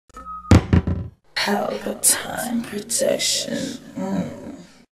Pelpa time protection.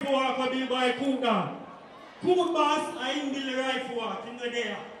 Cool boss, I ain't build the right for what in the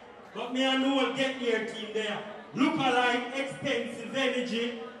there. But me and no get your team there. Look alike, expensive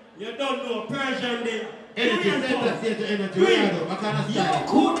energy. You don't know, Persian there. Energy, energy. Yo,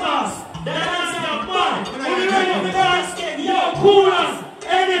 cool boss. That's the man. When you ready for the dance, yo, coolers,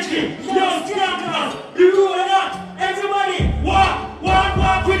 energy, yo, strangers. You do that. Everybody,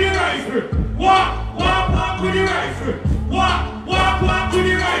 walk with the rifle. Walk with the rifle. Walk with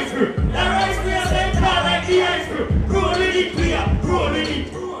the rifle. The rifle is like that, like the rifle. Rolling it clear, rolling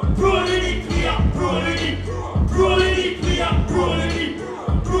it. Rolling it clear, rolling it. Rolling it clear, rolling it.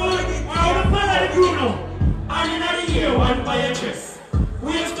 Rolling it. I want to follow the crew now. And in the year, one by your chest.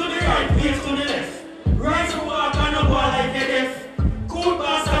 Waist to the right, waist to the left. Right to walk and up like a death. Cool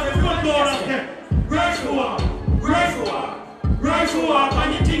boss at the front door of them. Right to walk, right to walk. Right to walk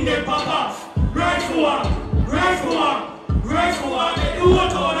and you think they pop off. Right to walk, right to walk. Right to walk, they do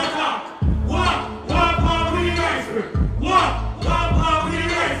what on attack. Walk with the rifle. Walk with the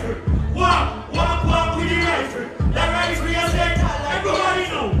rifle. Walk with the rifle. The rifle is there, everybody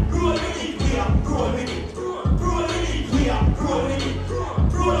know. Roll with it, we are rolling it. Roll with it, we are rolling it.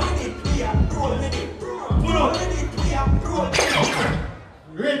 Roll with it, we are rolling it. Roll with it, we are rolling it.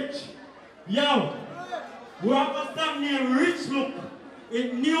 Rich, yo, we have a song named Rich Look.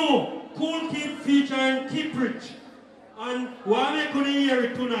 It's new, Cool Kid featuring Keep Rich. And we're going to hear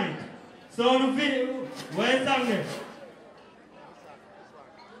it tonight. So the video, where's the song there?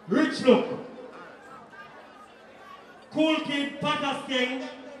 Rich Look. Cool Kid, Pakistan,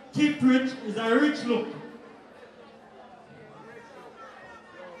 Keep Rich is a rich look.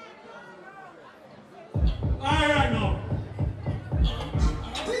 Alright now.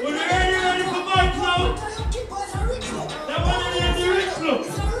 When you're ready for vibes now? That one is the rich look.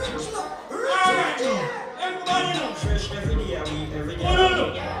 Alright now. Everybody know. Fresh every day, every day. No.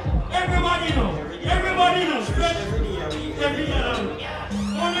 Everybody know. Everybody know. Fresh every day.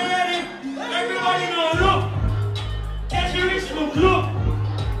 When you're ready, everybody know. Look. Catch the rich look. Look.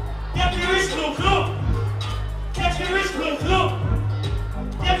 Catch the rich look. Look. Catch the rich look. Look.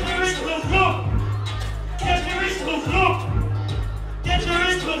 Catch the rich look. Look. Catch the rich look. Look. Catch the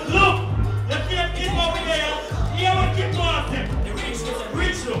rich look. Look. Let's get it over there. Here we keep going. The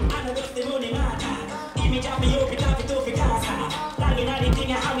Rich look. I know the money matter. Give me job, me open up it over casa. Lagging at the thing,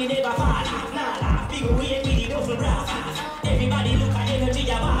 how we never fall. Nah, big way, we did over brava. Everybody look at energy,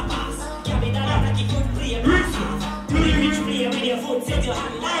 ya papas. Carry that like you could play a rich look. To the rich player with your foot, set your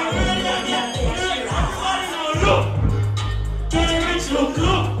hand down. Look. To the rich look.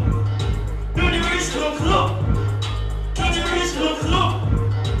 Look. To the rich look. Look. To the rich look. Look.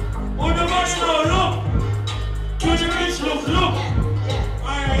 On the body now, look. To the rich look. Look.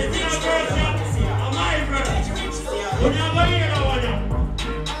 Alright, it's not birthday. I'm my brother. When you're going here now,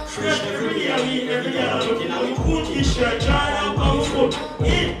 fresh every day I'm looking at me cool t-shirt, dry and powerful.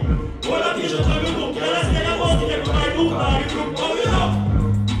 Hey, what a t-shirt on the book. Let's get a boss in everybody look at the group. Oh, you know.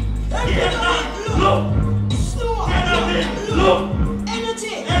 Get that. Look. Get up in. Look.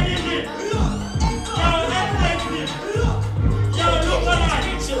 Energy. Look. Yo, expensive. Yo, look alike.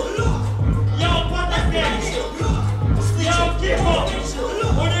 Yo, Pakistan. Yo, keep up.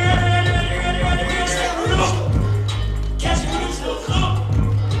 When you're ready. Look. Catch the rich look. Look.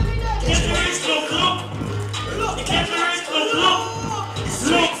 Catch the rich look. Look. Catch the rich look. Look.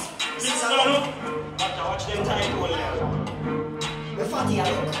 Look. Watch them time hold there. The fatty a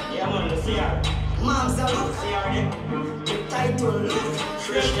look. Yeah, man, the CR. Mom's a look. CR, The title look.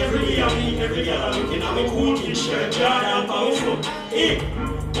 Fresh every day I'm looking at me cool t-shirt, dry and powerful. Hey,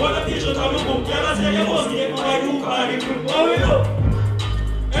 what a t-shirt on the book. Let's get a boss in everybody look at the group. Oh, you know.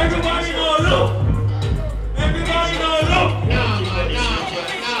 Everybody know look. Everybody know look.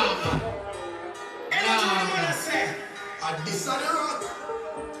 And this on the road.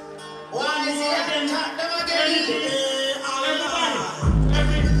 One is here. Cut them again.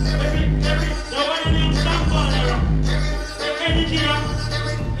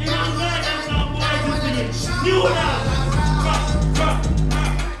 You now.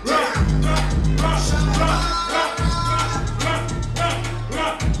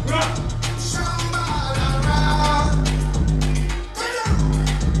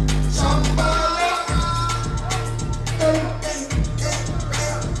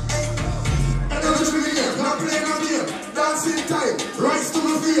 Dancing time, rise to the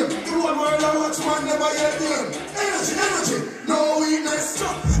fame. The one world I watch man never yet them. Energy, no weakness.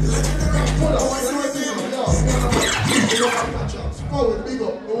 Legendary, pull out what's the team. Power, big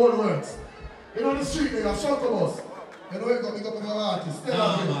up, the whole works. You know the street, nigga, shout to us. You know, we got big up in the artist.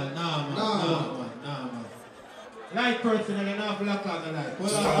 Nah, man. Light person and an awful lot of the light.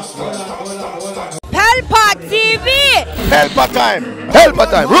 Hold on. Pelpa TV! Pelpa time! Pelpa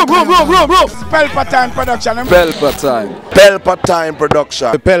time! Room! Pelpa time production. Pelpa time! Pelpa time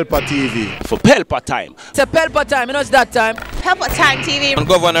production. Pelpa TV. For Pelpa time. It's a Pelpa time, you know it's that time. Pelpa time TV. I'm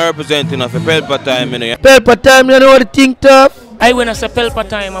governor representing of a Pelpa time, you know. Pelpa time, you know what I think tough? I when I say Pelpa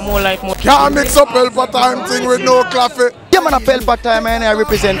time, I'm more like more. Can't mix up Pelpa time thing with no coffee. Yeah, man, a Pelpa time, and I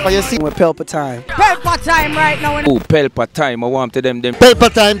represent for you. See, with Pelpa time. Pelpa time right now. Oh, Pelpa time, I want to them.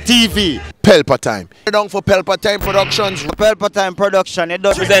 Pelpa time TV. Pelpa time. Down for Pelpa time productions. Pelpa time production. It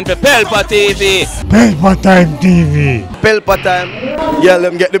does Present for Pelpa TV. Pelpa time TV. Pelpa time. Yeah, let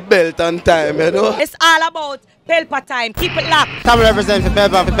them get the belt on time, you know. It's all about Pelpa time. Keep it locked. Come represent for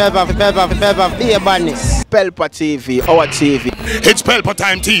Pelpa, be a badness. Pelpa TV, our TV. It's Pelpa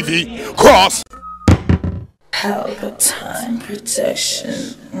time TV. Cross. Pelpa time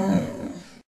protection.